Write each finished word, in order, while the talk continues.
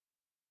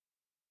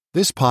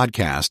This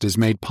podcast is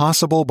made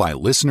possible by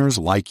listeners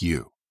like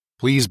you.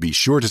 Please be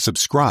sure to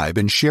subscribe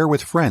and share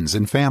with friends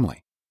and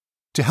family.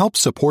 To help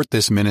support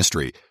this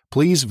ministry,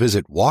 please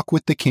visit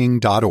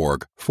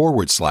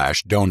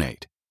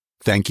walkwiththeking.org/donate.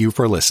 Thank you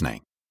for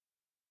listening.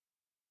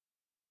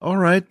 All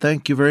right,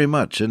 thank you very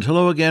much. And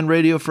hello again,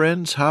 radio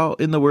friends. How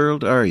in the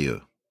world are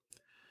you?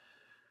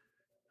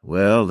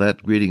 Well,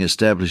 that greeting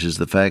establishes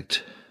the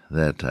fact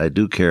that I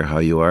do care how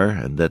you are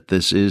and that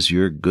this is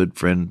your good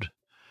friend,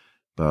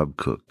 Bob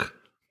Cook.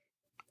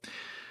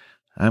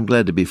 I'm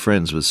glad to be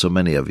friends with so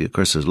many of you. Of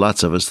course, there's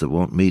lots of us that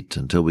won't meet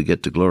until we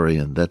get to glory,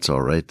 and that's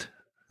all right.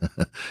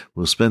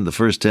 We'll spend the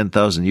first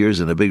 10,000 years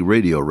in a big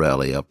radio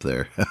rally up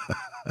there.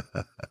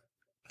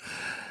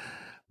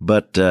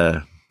 But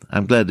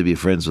I'm glad to be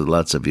friends with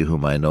lots of you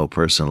whom I know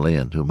personally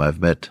and whom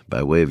I've met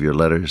by way of your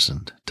letters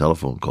and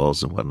telephone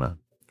calls and whatnot.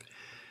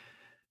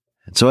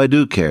 And so I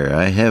do care.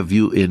 I have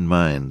you in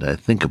mind. I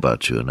think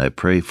about you and I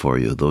pray for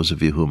you, those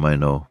of you whom I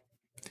know.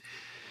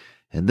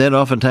 And then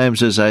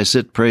oftentimes as I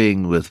sit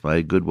praying with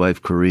my good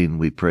wife Corrine,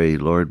 we pray,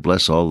 Lord,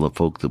 bless all the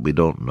folk that we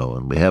don't know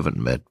and we haven't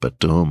met, but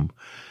to whom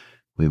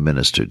we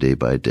minister day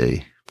by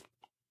day.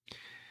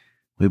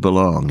 We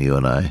belong, you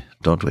and I,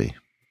 don't we?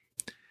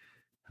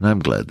 And I'm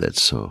glad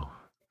that's so.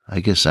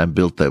 I guess I'm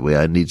built that way.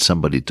 I need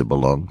somebody to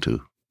belong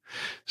to.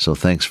 So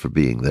thanks for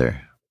being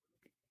there.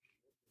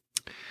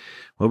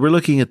 Well, we're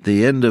looking at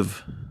the end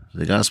of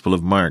the Gospel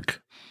of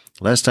Mark.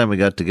 Last time we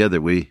got together,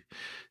 we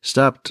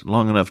stopped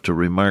long enough to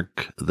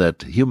remark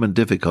that human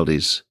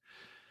difficulties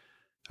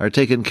are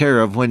taken care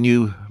of when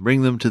you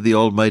bring them to the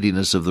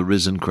almightiness of the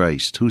risen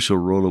Christ. Who shall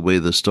roll away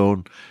the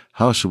stone?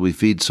 How shall we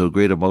feed so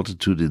great a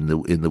multitude in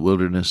the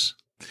wilderness?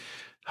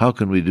 How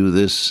can we do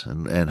this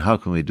and how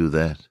can we do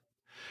that?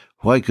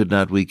 Why could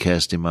not we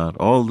cast him out?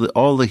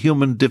 All the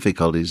human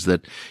difficulties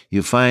that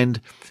you find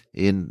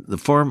in the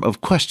form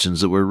of questions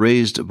that were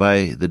raised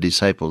by the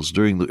disciples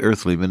during the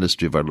earthly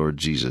ministry of our Lord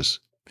Jesus.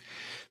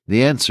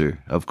 The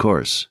answer, of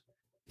course,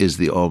 is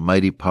the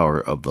almighty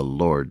power of the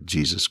Lord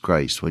Jesus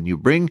Christ. When you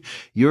bring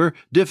your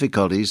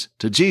difficulties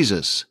to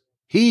Jesus,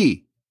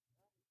 He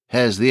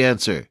has the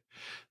answer.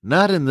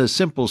 Not in the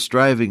simple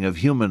striving of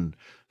human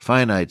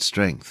finite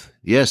strength.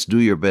 Yes, do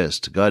your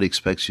best. God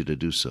expects you to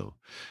do so.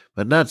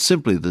 But not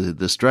simply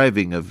the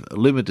striving of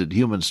limited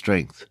human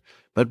strength,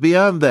 but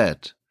beyond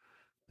that,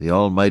 the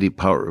almighty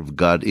power of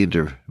God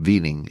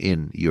intervening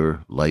in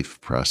your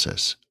life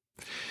process.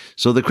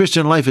 So the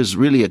Christian life is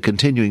really a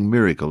continuing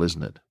miracle,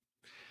 isn't it?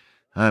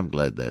 I'm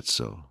glad that's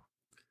so.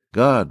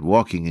 God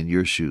walking in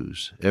your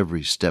shoes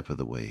every step of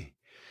the way.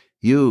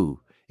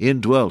 You,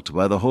 indwelt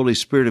by the Holy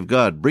Spirit of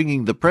God,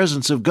 bringing the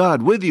presence of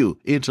God with you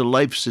into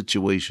life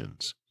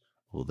situations.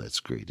 Oh, that's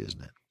great,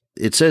 isn't it?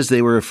 It says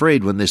they were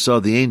afraid when they saw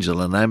the angel,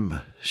 and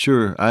I'm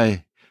sure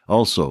I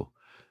also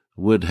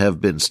would have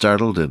been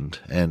startled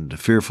and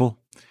fearful,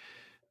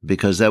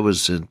 because that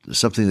was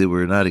something they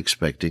were not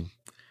expecting.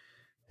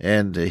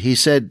 And he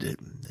said,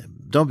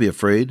 don't be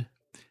afraid.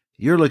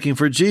 You're looking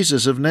for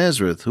Jesus of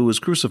Nazareth, who was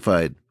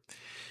crucified.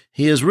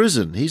 He is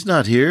risen. He's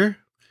not here.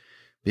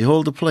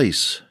 Behold the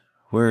place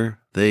where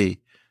they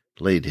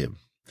laid him.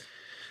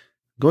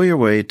 Go your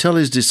way, tell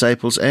his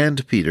disciples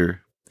and Peter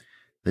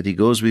that he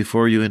goes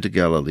before you into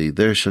Galilee.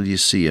 There shall you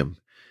see him,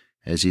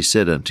 as he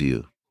said unto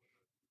you.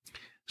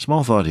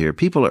 Small thought here.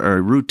 People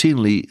are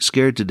routinely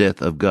scared to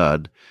death of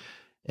God,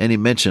 any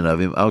mention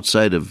of him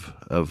outside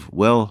of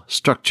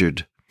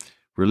well-structured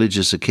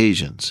religious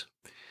occasions.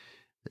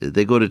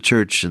 They go to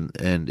church,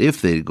 and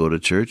if they go to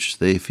church,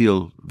 they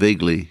feel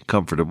vaguely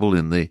comfortable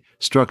in the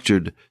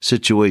structured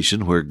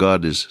situation where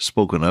God is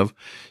spoken of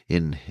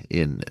in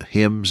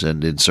hymns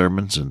and in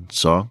sermons and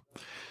song.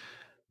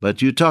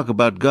 But you talk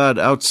about God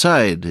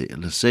outside,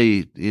 let's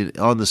say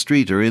on the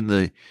street or in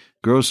the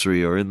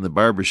grocery or in the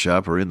barber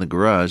shop or in the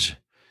garage,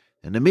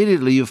 and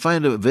immediately you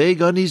find a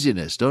vague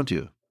uneasiness, don't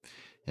you?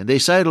 And they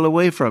sidle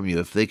away from you.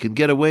 If they can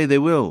get away, they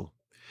will.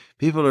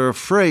 People are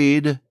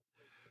afraid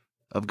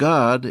of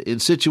God in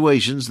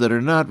situations that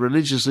are not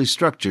religiously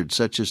structured,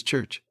 such as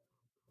church.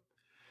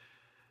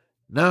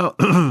 Now,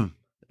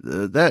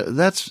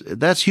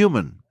 that's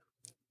human,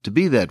 to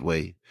be that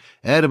way.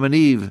 Adam and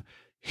Eve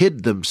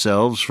hid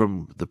themselves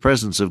from the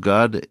presence of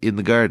God in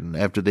the garden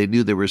after they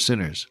knew they were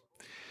sinners.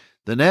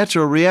 The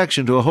natural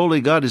reaction to a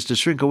holy God is to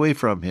shrink away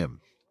from him.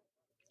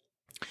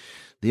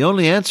 The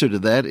only answer to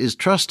that is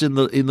trust in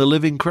the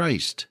living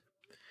Christ.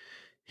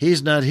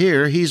 He's not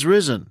here, he's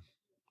risen.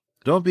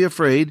 Don't be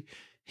afraid.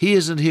 He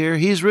isn't here,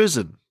 he's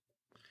risen.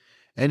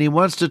 And he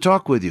wants to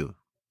talk with you.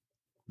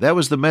 That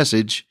was the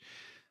message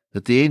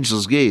that the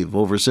angels gave,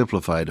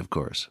 oversimplified, of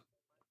course.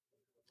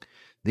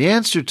 The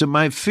answer to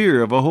my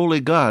fear of a holy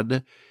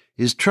God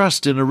is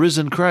trust in a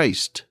risen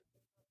Christ.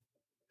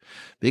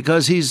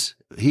 Because he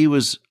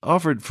was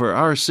offered for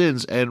our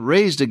sins and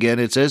raised again,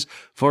 it says,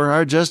 for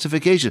our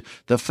justification.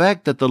 The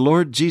fact that the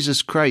Lord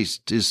Jesus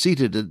Christ is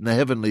seated in the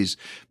heavenlies,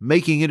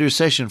 making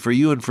intercession for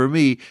you and for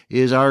me,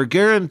 is our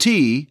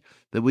guarantee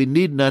that we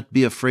need not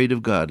be afraid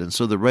of God. And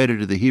so the writer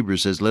to the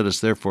Hebrews says, let us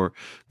therefore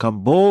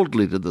come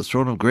boldly to the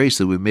throne of grace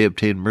that we may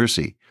obtain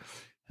mercy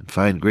and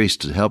find grace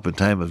to help in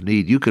time of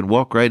need, you can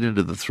walk right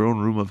into the throne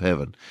room of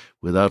heaven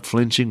without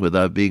flinching,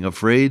 without being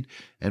afraid,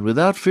 and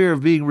without fear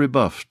of being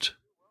rebuffed.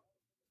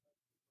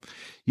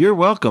 You're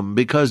welcome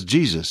because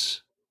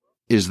Jesus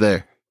is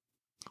there.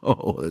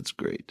 Oh, that's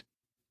great.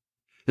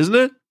 Isn't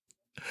it?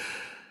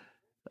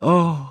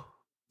 Oh,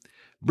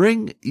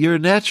 bring your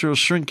natural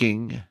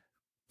shrinking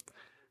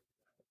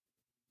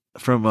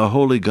from a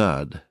holy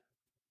God.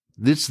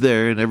 It's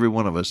there in every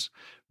one of us.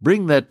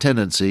 Bring that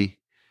tendency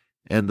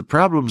and the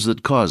problems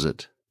that cause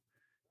it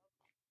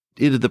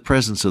into the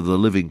presence of the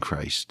living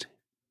Christ.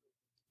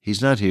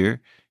 He's not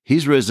here.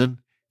 He's risen.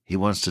 He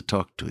wants to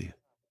talk to you.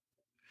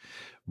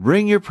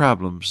 Bring your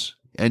problems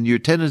and your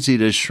tendency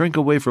to shrink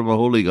away from a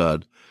holy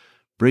God.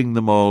 Bring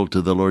them all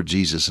to the Lord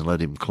Jesus and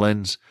let Him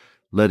cleanse,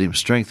 let Him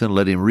strengthen,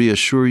 let Him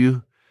reassure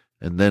you,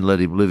 and then let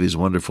Him live His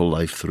wonderful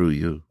life through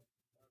you.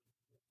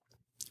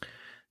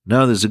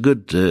 Now there's a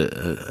good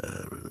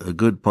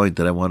point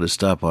that I want to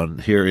stop on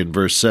here in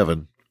verse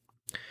 7.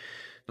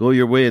 Go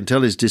your way and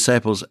tell His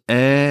disciples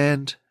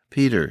and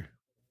Peter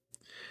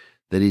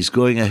that He's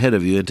going ahead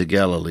of you into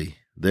Galilee.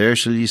 There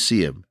shall ye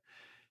see Him,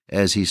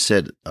 as He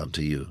said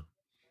unto you.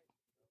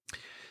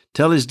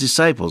 Tell His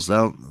disciples.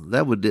 Now,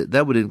 that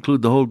would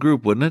include the whole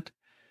group, wouldn't it?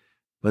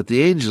 But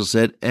the angel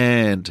said,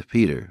 and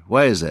Peter.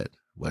 Why is that?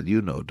 Well,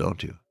 you know,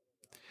 don't you?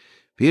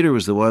 Peter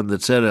was the one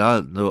that said,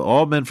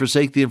 all men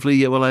forsake thee and flee,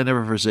 yet will I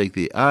never forsake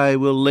thee. I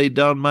will lay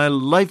down my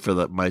life for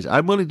that.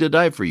 I'm willing to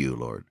die for you,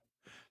 Lord.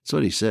 That's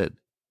what he said.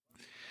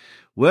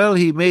 Well,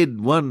 he made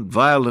one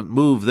violent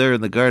move there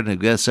in the Garden of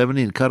Gethsemane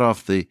and cut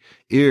off the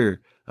ear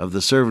of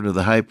the servant of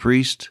the high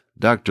priest.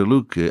 Dr.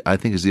 Luke, I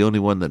think, is the only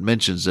one that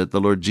mentions that the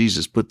Lord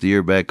Jesus put the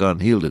ear back on,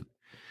 healed it.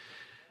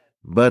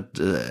 But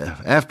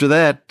after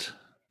that,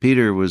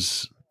 Peter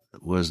was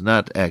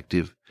not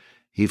active.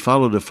 He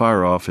followed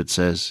afar off, it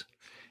says.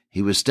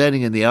 He was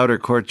standing in the outer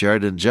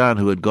courtyard, and John,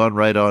 who had gone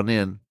right on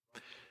in,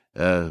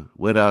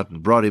 went out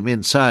and brought him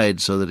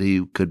inside so that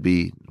he could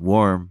be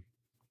warm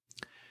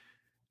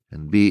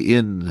and be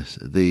in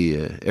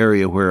the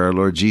area where our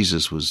Lord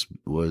Jesus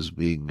was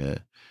being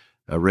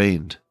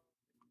arraigned.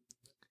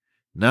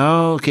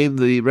 Now came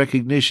the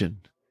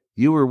recognition.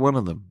 You were one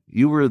of them.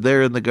 You were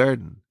there in the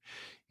garden.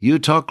 You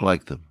talk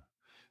like them.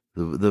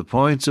 The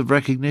points of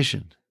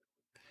recognition.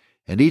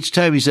 And each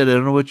time he said, I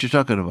don't know what you're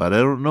talking about. I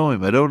don't know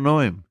him. I don't know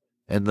him.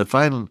 And the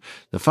final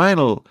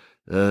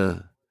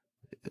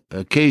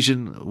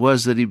occasion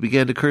was that he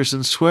began to curse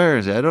and swear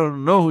and say, I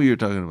don't know who you're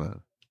talking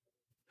about.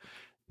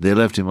 They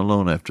left him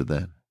alone after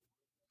that.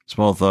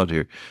 Small thought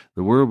here.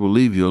 The world will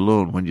leave you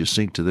alone when you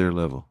sink to their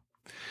level.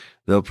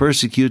 They'll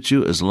persecute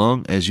you as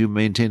long as you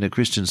maintain a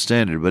Christian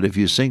standard, but if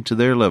you sink to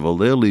their level,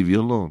 they'll leave you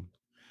alone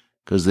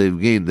because they've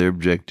gained their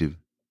objective.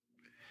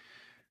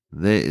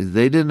 They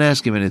didn't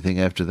ask him anything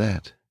after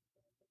that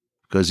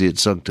because he had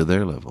sunk to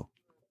their level.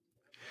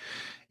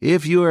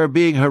 If you are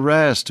being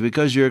harassed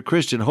because you're a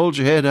Christian, hold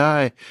your head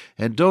high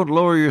and don't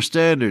lower your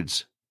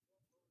standards.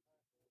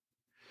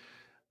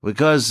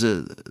 Because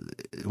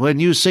when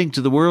you sink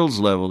to the world's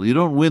level, you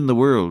don't win the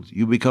world.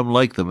 You become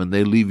like them and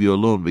they leave you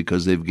alone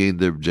because they've gained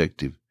their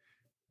objective.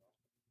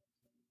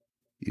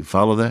 You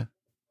follow that?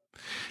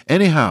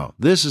 Anyhow,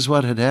 this is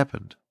what had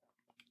happened.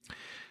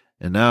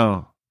 And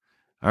now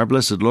our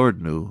blessed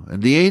Lord knew,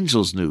 and the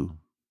angels knew.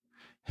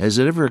 Has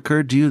it ever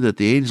occurred to you that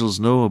the angels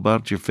know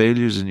about your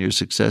failures and your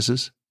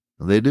successes?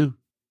 They do.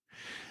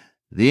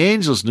 The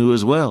angels knew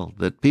as well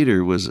that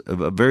Peter was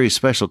a very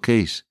special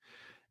case.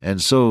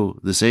 And so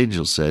this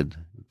angel said,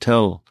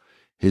 tell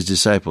his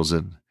disciples,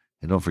 and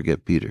don't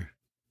forget Peter,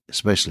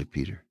 especially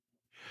Peter.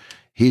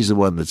 He's the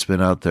one that's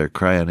been out there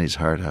crying his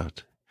heart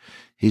out.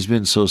 He's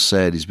been so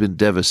sad. He's been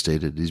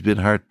devastated. He's been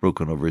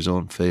heartbroken over his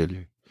own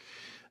failure.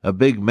 A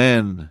big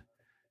man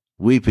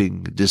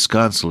weeping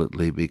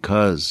disconsolately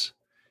because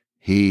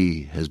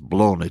he has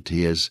blown it.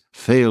 He has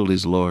failed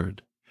his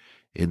Lord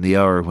in the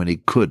hour when he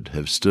could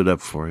have stood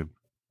up for him.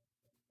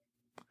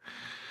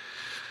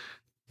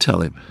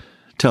 Tell him.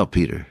 Tell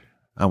Peter.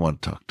 I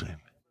want to talk to him.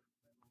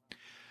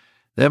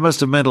 That must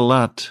have meant a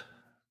lot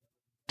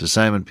to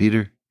Simon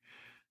Peter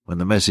when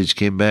the message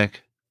came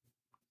back.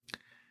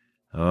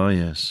 Oh,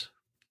 yes.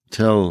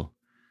 Tell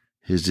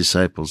his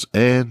disciples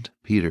and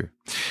Peter.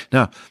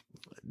 Now,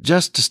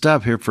 just to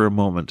stop here for a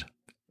moment,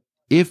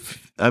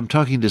 if I'm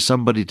talking to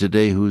somebody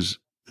today who's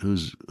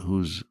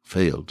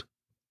failed,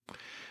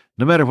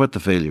 no matter what the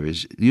failure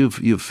is,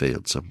 you've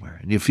failed somewhere,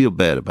 and you feel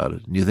bad about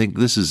it, and you think,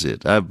 this is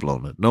it, I've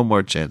blown it, no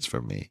more chance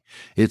for me.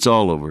 It's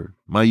all over.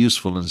 My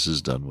usefulness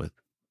is done with.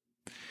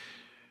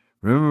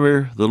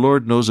 Remember, the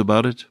Lord knows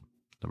about it.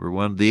 Number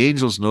one, the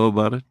angels know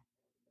about it.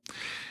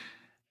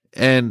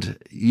 And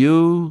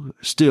you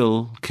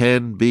still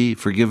can be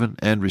forgiven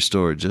and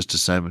restored, just as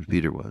Simon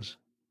Peter was.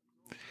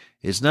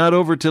 It's not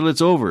over till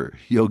it's over,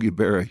 Yogi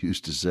Berra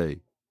used to say.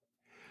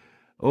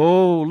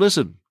 Oh,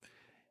 listen,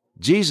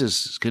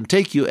 Jesus can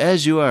take you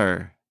as you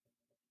are,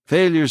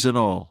 failures and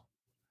all,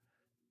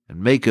 and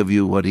make of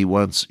you what he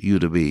wants you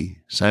to be.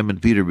 Simon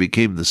Peter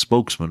became the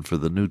spokesman for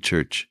the new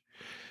church.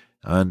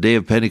 On day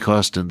of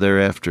Pentecost and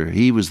thereafter,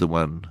 he was the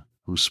one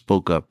who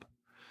spoke up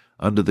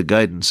under the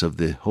guidance of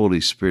the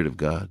Holy Spirit of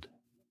God.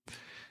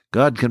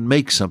 God can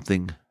make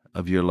something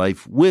of your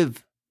life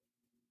with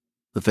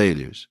the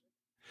failures.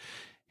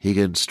 He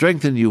can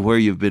strengthen you where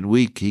you've been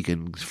weak. He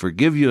can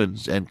forgive you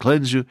and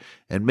cleanse you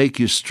and make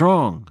you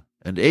strong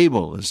and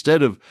able.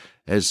 Instead of,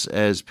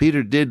 as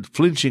Peter did,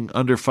 flinching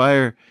under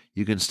fire,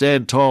 you can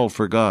stand tall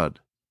for God.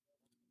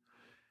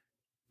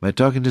 Am I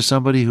talking to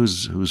somebody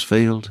who's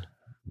failed?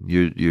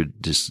 You're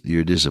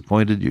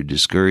disappointed. You're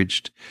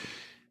discouraged.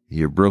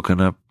 You're broken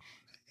up.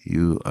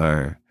 You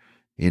are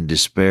in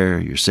despair.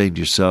 You're saying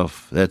to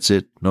yourself, "That's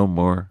it. No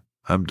more.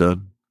 I'm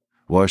done.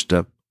 Washed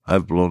up.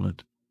 I've blown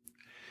it."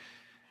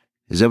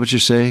 Is that what you're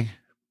saying?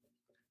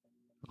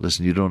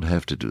 Listen, you don't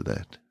have to do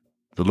that.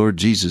 The Lord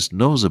Jesus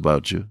knows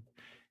about you,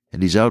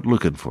 and He's out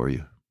looking for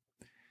you.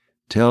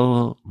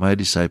 Tell my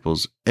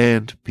disciples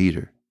and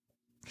Peter.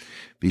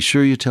 Be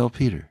sure you tell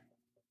Peter,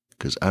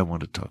 because I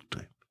want to talk to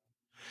him.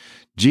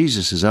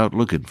 Jesus is out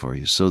looking for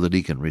you so that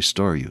He can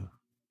restore you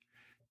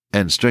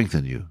and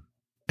strengthen you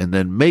and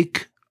then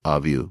make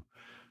of you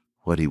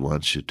what He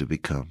wants you to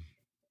become.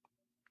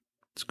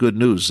 It's good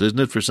news, isn't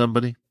it, for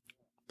somebody?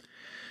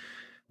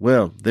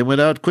 Well, they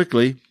went out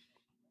quickly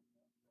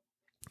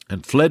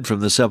and fled from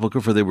the sepulchre,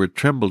 for they were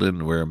trembled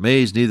and were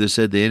amazed. Neither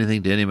said they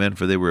anything to any man,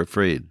 for they were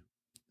afraid.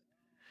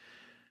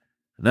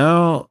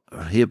 Now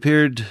He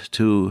appeared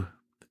to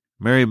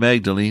Mary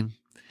Magdalene,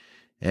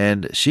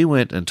 and she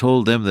went and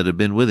told them that had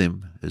been with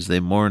Him, as they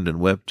mourned and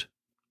wept.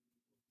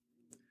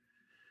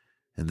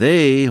 And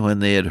they, when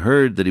they had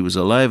heard that He was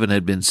alive and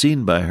had been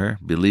seen by her,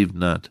 believed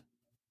not.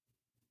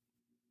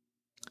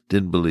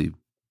 Didn't believe.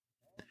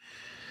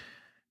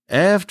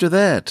 After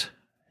that,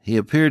 He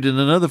appeared in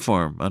another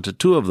form unto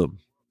two of them,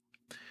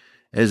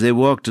 as they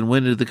walked and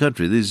went into the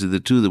country. These are the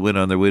two that went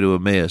on their way to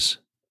Emmaus.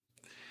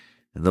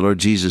 And the Lord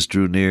Jesus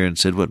drew near and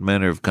said, "What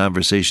manner of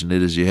conversation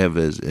it is you have,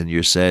 and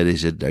you're sad?" He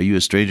said, "Are you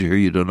a stranger here?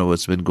 You don't know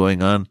what's been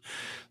going on?"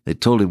 They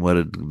told Him what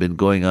had been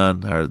going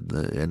on,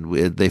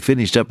 and they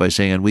finished up by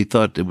saying, "And we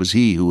thought it was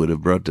He who would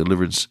have brought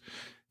deliverance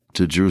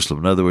to Jerusalem."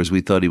 In other words, we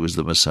thought He was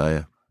the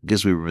Messiah.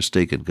 Guess we were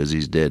mistaken, because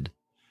He's dead.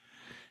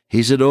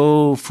 He said,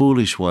 "O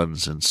foolish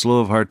ones, and slow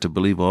of heart to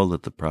believe all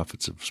that the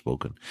prophets have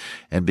spoken."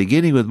 And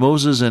beginning with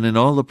Moses and in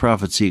all the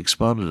prophets, He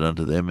expounded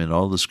unto them in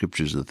all the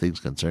scriptures the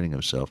things concerning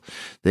Himself.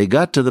 They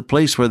got to the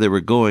place where they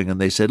were going, and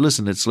they said,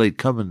 "Listen, it's late.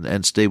 Come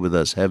and stay with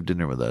us. Have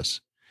dinner with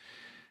us."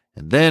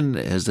 And then,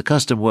 as the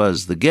custom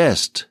was, the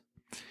guest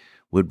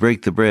would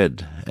break the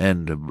bread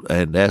and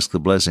ask the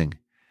blessing.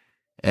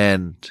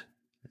 And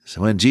so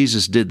when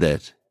Jesus did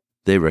that,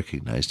 they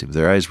recognized Him.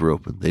 Their eyes were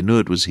open. They knew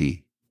it was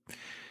He.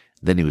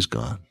 Then He was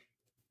gone.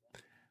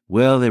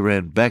 Well, they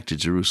ran back to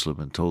Jerusalem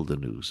and told the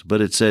news. But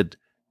it said,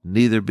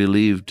 neither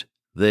believed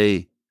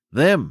they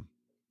them.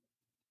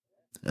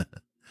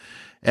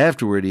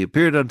 Afterward He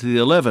appeared unto the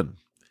 11,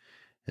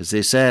 as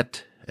they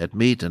sat at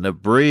meat, and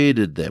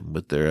upbraided them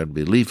with their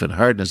unbelief and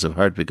hardness of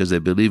heart, because they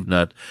believed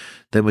not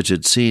them which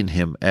had seen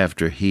Him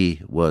after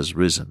He was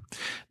risen.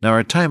 Now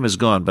our time is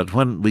gone, but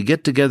when we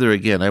get together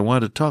again, I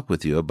want to talk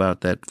with you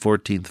about that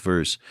 14th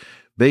verse,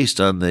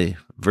 based on the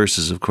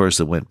verses, of course,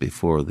 that went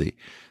before, the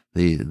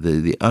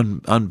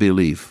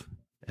unbelief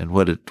and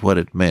what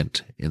it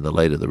meant in the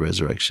light of the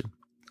resurrection.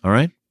 All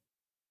right?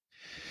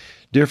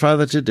 Dear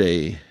Father,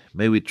 today,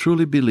 may we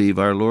truly believe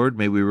our Lord,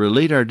 may we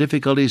relate our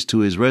difficulties to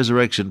His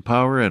resurrection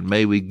power, and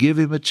may we give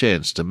Him a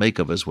chance to make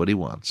of us what He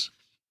wants.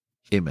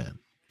 Amen.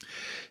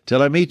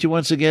 Till I meet you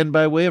once again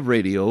by way of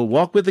radio,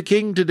 walk with the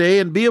King today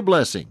and be a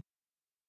blessing.